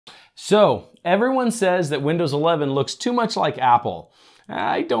So, everyone says that Windows 11 looks too much like Apple.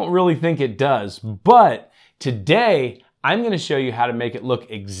 I don't really think it does, but today I'm going to show you how to make it look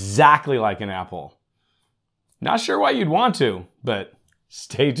exactly like an Apple. Not sure why you'd want to, but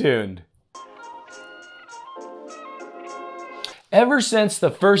stay tuned. Ever since the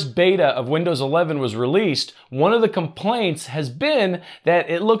first beta of Windows 11 was released, one of the complaints has been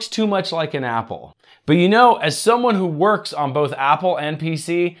that it looks too much like an Apple. But you know, as someone who works on both Apple and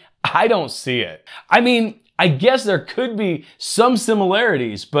PC, I don't see it. I mean, I guess there could be some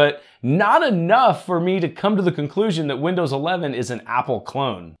similarities, but not enough for me to come to the conclusion that Windows 11 is an Apple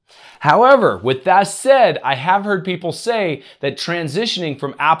clone. However, with that said, I have heard people say that transitioning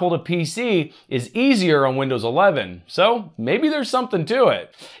from Apple to PC is easier on Windows 11, so maybe there's something to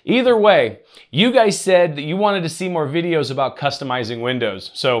it. Either way, you guys said that you wanted to see more videos about customizing Windows,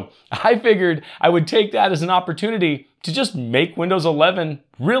 so I figured I would take that as an opportunity to just make Windows 11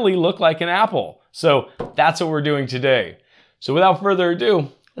 really look like an Apple. So that's what we're doing today. So without further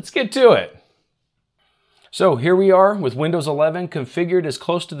ado, let's get to it. So here we are with Windows 11 configured as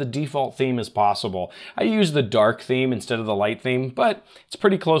close to the default theme as possible. I use the dark theme instead of the light theme, but it's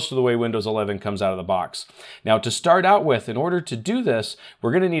pretty close to the way Windows 11 comes out of the box. Now to start out with, in order to do this,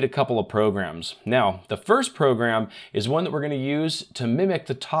 we're going to need a couple of programs. Now, the first program is one that we're going to use to mimic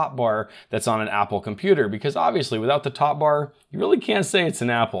the top bar that's on an Apple computer, because obviously without the top bar, you really can't say it's an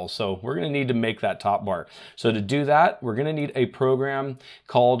Apple, so we're going to need to make that top bar. So to do that, we're going to need a program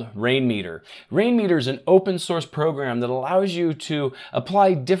called RainMeter. RainMeter is an open source program that allows you to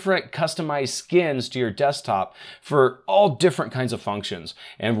apply different customized skins to your desktop for all different kinds of functions.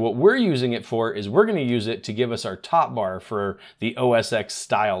 And what we're using it for is we're going to use it to give us our top bar for the OS X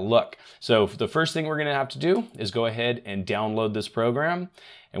style look. So the first thing we're going to have to do is go ahead and download this program.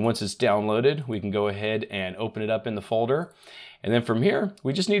 And once it's downloaded, we can go ahead and open it up in the folder. And then from here,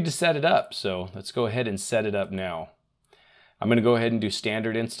 we just need to set it up. So let's go ahead and set it up now. I'm going to go ahead and do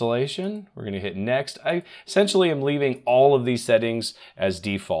standard installation. We're going to hit next. I essentially am leaving all of these settings as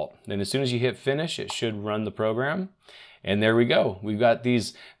default. Then as soon as you hit finish, it should run the program. And there we go. We've got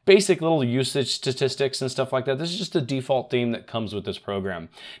these basic little usage statistics and stuff like that. This is just the default theme that comes with this program.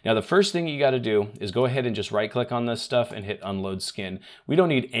 Now, the first thing you got to do is go ahead and just right click on this stuff and hit unload skin. We don't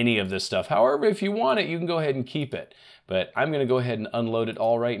need any of this stuff. However, if you want it, you can go ahead and keep it. But I'm going to go ahead and unload it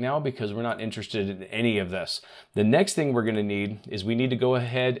all right now because we're not interested in any of this. The next thing we're going to need is we need to go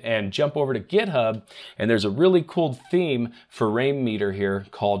ahead and jump over to GitHub, and there's a really cool theme for RainMeter here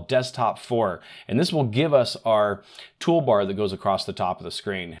called Desktop 4. And this will give us our toolbar that goes across the top of the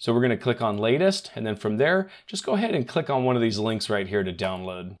screen. So we're going to click on latest, and then from there, just go ahead and click on one of these links right here to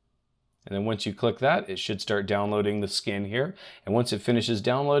download. And then once you click that, it should start downloading the skin here. And once it finishes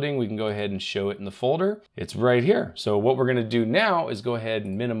downloading, we can go ahead and show it in the folder. It's right here. So what we're going to do now is go ahead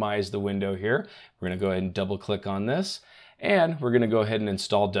and minimize the window here. We're going to go ahead and double click on this. And we're going to go ahead and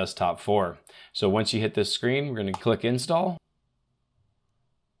install Desktop 4. So once you hit this screen, we're going to click install.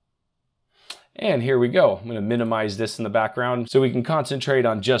 And here we go. I'm going to minimize this in the background so we can concentrate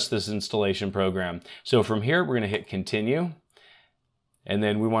on just this installation program. So from here, we're going to hit continue. And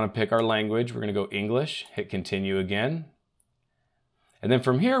then we want to pick our language. We're going to go English, hit continue again. And then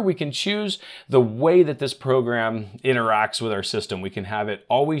from here, we can choose the way that this program interacts with our system. We can have it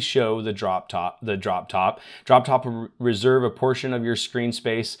always show the drop top. Drop top will reserve a portion of your screen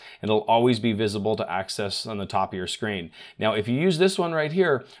space, and it'll always be visible to access on the top of your screen. Now, if you use this one right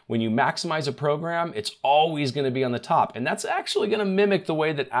here, when you maximize a program, it's always going to be on the top. And that's actually going to mimic the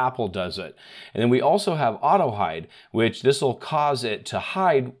way that Apple does it. And then we also have auto hide, which this will cause it to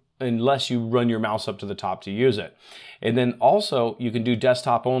hide unless you run your mouse up to the top to use it. And then also you can do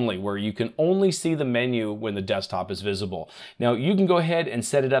desktop only, where you can only see the menu when the desktop is visible. Now you can go ahead and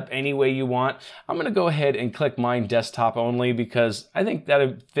set it up any way you want. I'm going to go ahead and click mine desktop only because I think that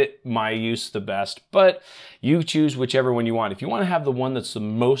would fit my use the best, but you choose whichever one you want. If you want to have the one that's the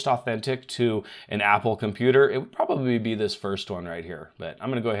most authentic to an Apple computer, it would probably be this first one right here, but I'm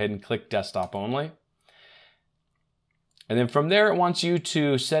going to go ahead and click desktop only. And then from there, it wants you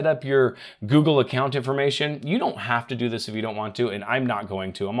to set up your Google account information. You don't have to do this if you don't want to, and I'm not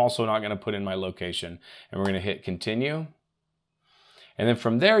going to. I'm also not going to put in my location. And we're going to hit continue. And then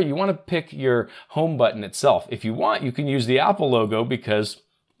from there, you want to pick your home button itself. If you want, you can use the Apple logo because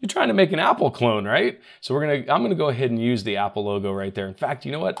you're trying to make an Apple clone, right? So I'm gonna go ahead and use the Apple logo right there. In fact,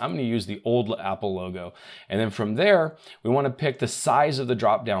 you know what? I'm gonna use the old Apple logo. And then from there, we wanna pick the size of the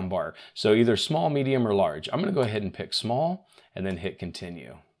drop-down bar. So either small, medium, or large. I'm gonna go ahead and pick small and then hit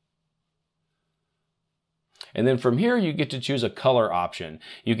continue. And then from here, you get to choose a color option.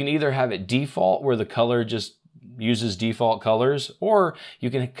 You can either have it default where the color just uses default colors, or you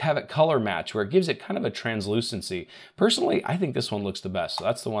can have it color match where it gives it kind of a translucency. Personally, I think this one looks the best, so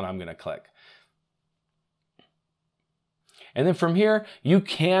that's the one I'm going to click. And then from here, you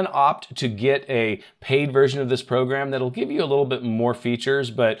can opt to get a paid version of this program that'll give you a little bit more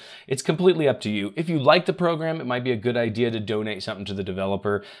features, but it's completely up to you. If you like the program, it might be a good idea to donate something to the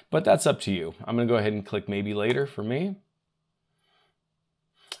developer, but that's up to you. I'm going to go ahead and click maybe later for me.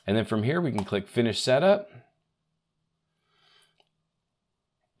 And then from here, we can click Finish Setup.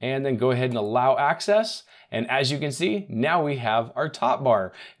 And then go ahead and allow access. And as you can see, now we have our top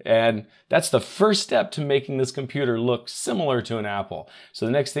bar. And that's the first step to making this computer look similar to an Apple. So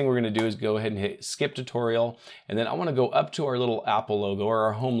the next thing we're gonna do is go ahead and hit Skip Tutorial. And then I wanna go up to our little Apple logo or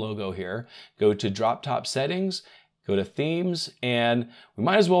our home logo here. Go to Drop Top Settings, go to Themes, and we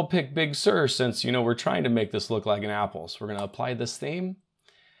might as well pick Big Sur since we're trying to make this look like an Apple. So we're gonna apply this theme.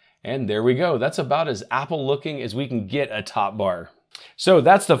 And there we go. That's about as Apple looking as we can get a top bar. So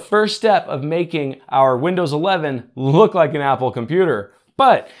that's the first step of making our Windows 11 look like an Apple computer.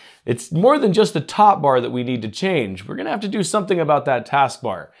 But it's more than just the top bar that we need to change. We're gonna have to do something about that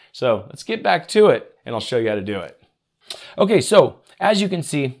taskbar. So let's get back to it and I'll show you how to do it. Okay, so as you can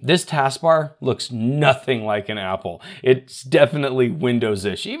see, this taskbar looks nothing like an Apple. It's definitely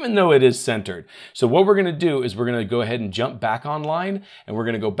Windows-ish, even though it is centered. So what we're gonna do is we're gonna go ahead and jump back online and we're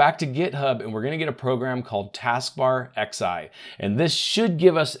gonna go back to GitHub and we're gonna get a program called Taskbar XI. And this should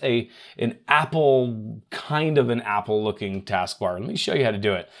give us an Apple, kind of an Apple looking taskbar. Let me show you how to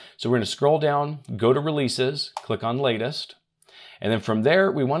do it. So we're gonna scroll down, go to Releases, click on Latest. And then from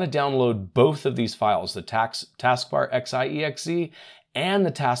there, we want to download both of these files, the Taskbar XI exe and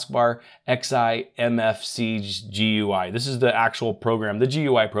the Taskbar XI MFC GUI. This is the actual program, the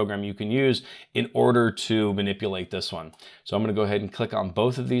GUI program you can use in order to manipulate this one. So I'm going to go ahead and click on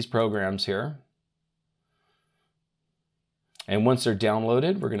both of these programs here. And once they're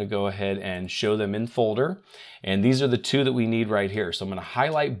downloaded, we're going to go ahead and show them in folder. And these are the two that we need right here. So I'm going to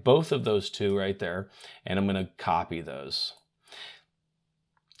highlight both of those two right there, and I'm going to copy those.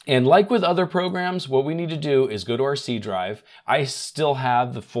 And like with other programs, what we need to do is go to our C drive. I still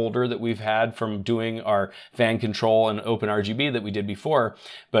have the folder that we've had from doing our fan control and OpenRGB that we did before,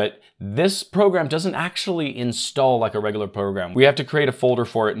 but this program doesn't actually install like a regular program. We have to create a folder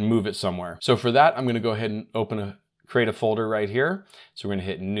for it and move it somewhere. So for that, I'm gonna go ahead and create a folder right here. So we're gonna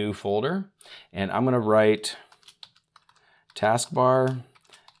hit New Folder, and I'm gonna write Taskbar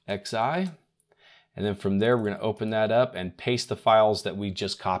XI. And then from there, we're going to open that up and paste the files that we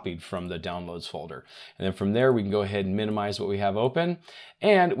just copied from the downloads folder. And then from there, we can go ahead and minimize what we have open.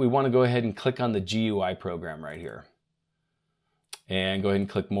 And we want to go ahead and click on the GUI program right here. And go ahead and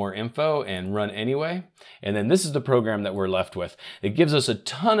click More Info and Run Anyway. And then this is the program that we're left with. It gives us a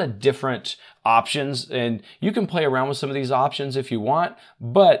ton of different options, and you can play around with some of these options if you want.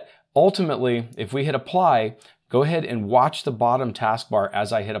 But ultimately, if we hit Apply, go ahead and watch the bottom taskbar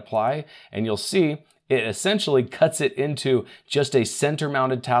as I hit Apply, and you'll see it essentially cuts it into just a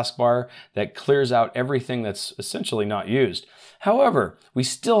center-mounted taskbar that clears out everything that's essentially not used. However, we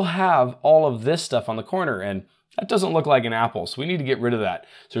still have all of this stuff on the corner, and that doesn't look like an Apple, so we need to get rid of that.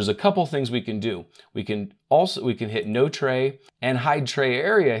 So there's a couple things we can do. We can hit No Tray and Hide Tray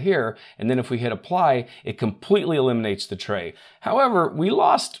Area here, and then if we hit Apply, it completely eliminates the tray. However, we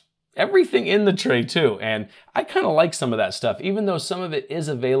lost everything in the tray too, and I kind of like some of that stuff, even though some of it is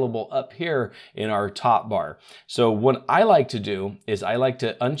available up here in our top bar. So what I like to do is I like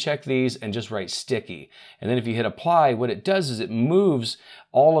to uncheck these and just write sticky. And then if you hit Apply, what it does is it moves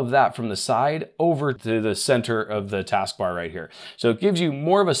all of that from the side over to the center of the taskbar right here. So it gives you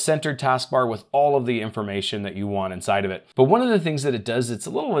more of a centered taskbar with all of the information that you want inside of it. But one of the things that it does, it's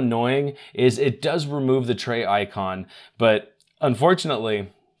a little annoying, is it does remove the tray icon, but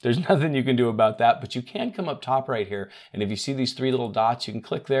unfortunately, there's nothing you can do about that, but you can come up top right here, and if you see these three little dots, you can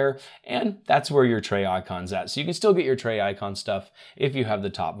click there, and that's where your tray icon's at. So you can still get your tray icon stuff if you have the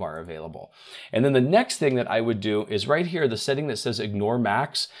top bar available. And then the next thing that I would do is right here, the setting that says Ignore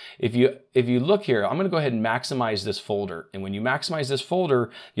Max. If you look here, I'm gonna go ahead and maximize this folder. And when you maximize this folder,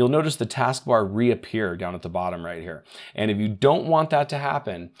 you'll notice the taskbar reappear down at the bottom right here. And if you don't want that to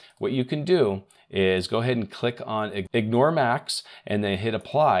happen, what you can do is go ahead and click on Ignore Max and then hit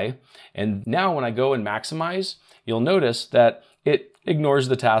Apply. And now when I go and maximize, you'll notice that it ignores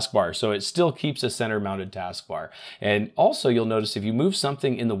the taskbar. So it still keeps a center mounted taskbar. And also you'll notice if you move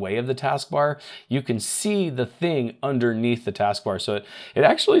something in the way of the taskbar, you can see the thing underneath the taskbar. So it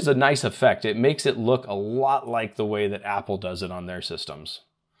actually is a nice effect. It makes it look a lot like the way that Apple does it on their systems.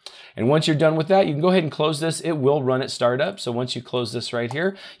 And once you're done with that, you can go ahead and close this. It will run at startup. So once you close this right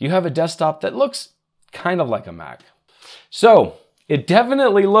here, you have a desktop that looks kind of like a Mac. So it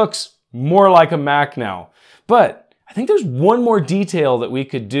definitely looks more like a Mac now, but I think there's one more detail that we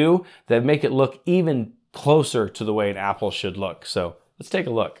could do that make it look even closer to the way an Apple should look. So let's take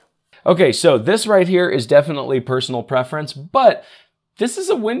a look. Okay, so this right here is definitely personal preference, but this is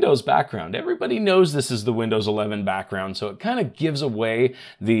a Windows background. Everybody knows this is the Windows 11 background, so it kind of gives away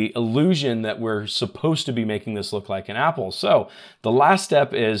the illusion that we're supposed to be making this look like an Apple. So the last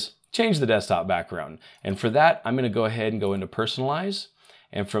step is change the desktop background. And for that, I'm going to go ahead and go into Personalize.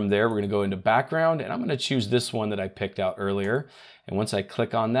 And from there, we're going to go into Background, and I'm going to choose this one that I picked out earlier. And once I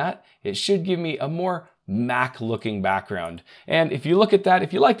click on that, it should give me a more Mac-looking background. And if you look at that,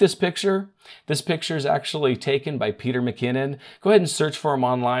 if you like this picture is actually taken by Peter McKinnon. Go ahead and search for him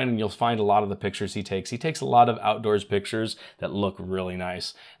online, and you'll find a lot of the pictures he takes. He takes a lot of outdoors pictures that look really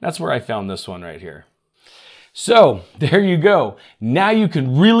nice. That's where I found this one right here. So there you go. Now you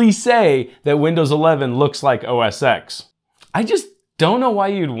can really say that Windows 11 looks like OS X. I just don't know why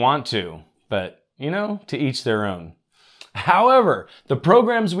you'd want to, but you know, to each their own. However, the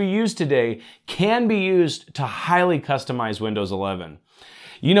programs we use today can be used to highly customize Windows 11.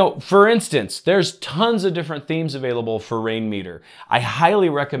 You know, for instance, there's tons of different themes available for RainMeter. I highly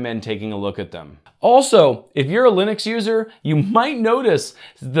recommend taking a look at them. Also, if you're a Linux user, you might notice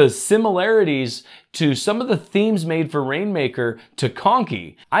the similarities to some of the themes made for RainMaker to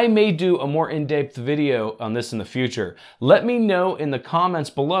Conky. I may do a more in-depth video on this in the future. Let me know in the comments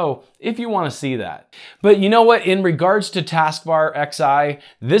below if you want to see that. But you know what? In regards to Taskbar XI,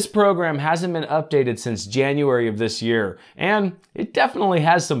 this program hasn't been updated since January of this year, and it definitely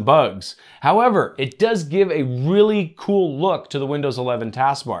has some bugs. However, it does give a really cool look to the Windows 11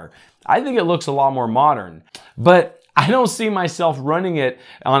 taskbar. I think it looks a lot more modern, but I don't see myself running it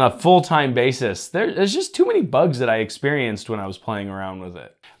on a full-time basis. There's just too many bugs that I experienced when I was playing around with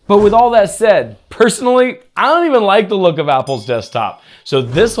it. But with all that said, personally, I don't even like the look of Apple's desktop. So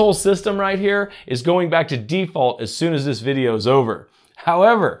this whole system right here is going back to default as soon as this video is over.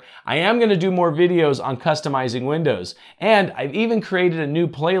 However, I am going to do more videos on customizing Windows, and I've even created a new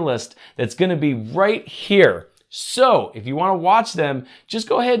playlist that's going to be right here. So if you want to watch them, just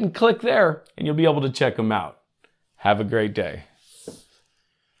go ahead and click there and you'll be able to check them out. Have a great day.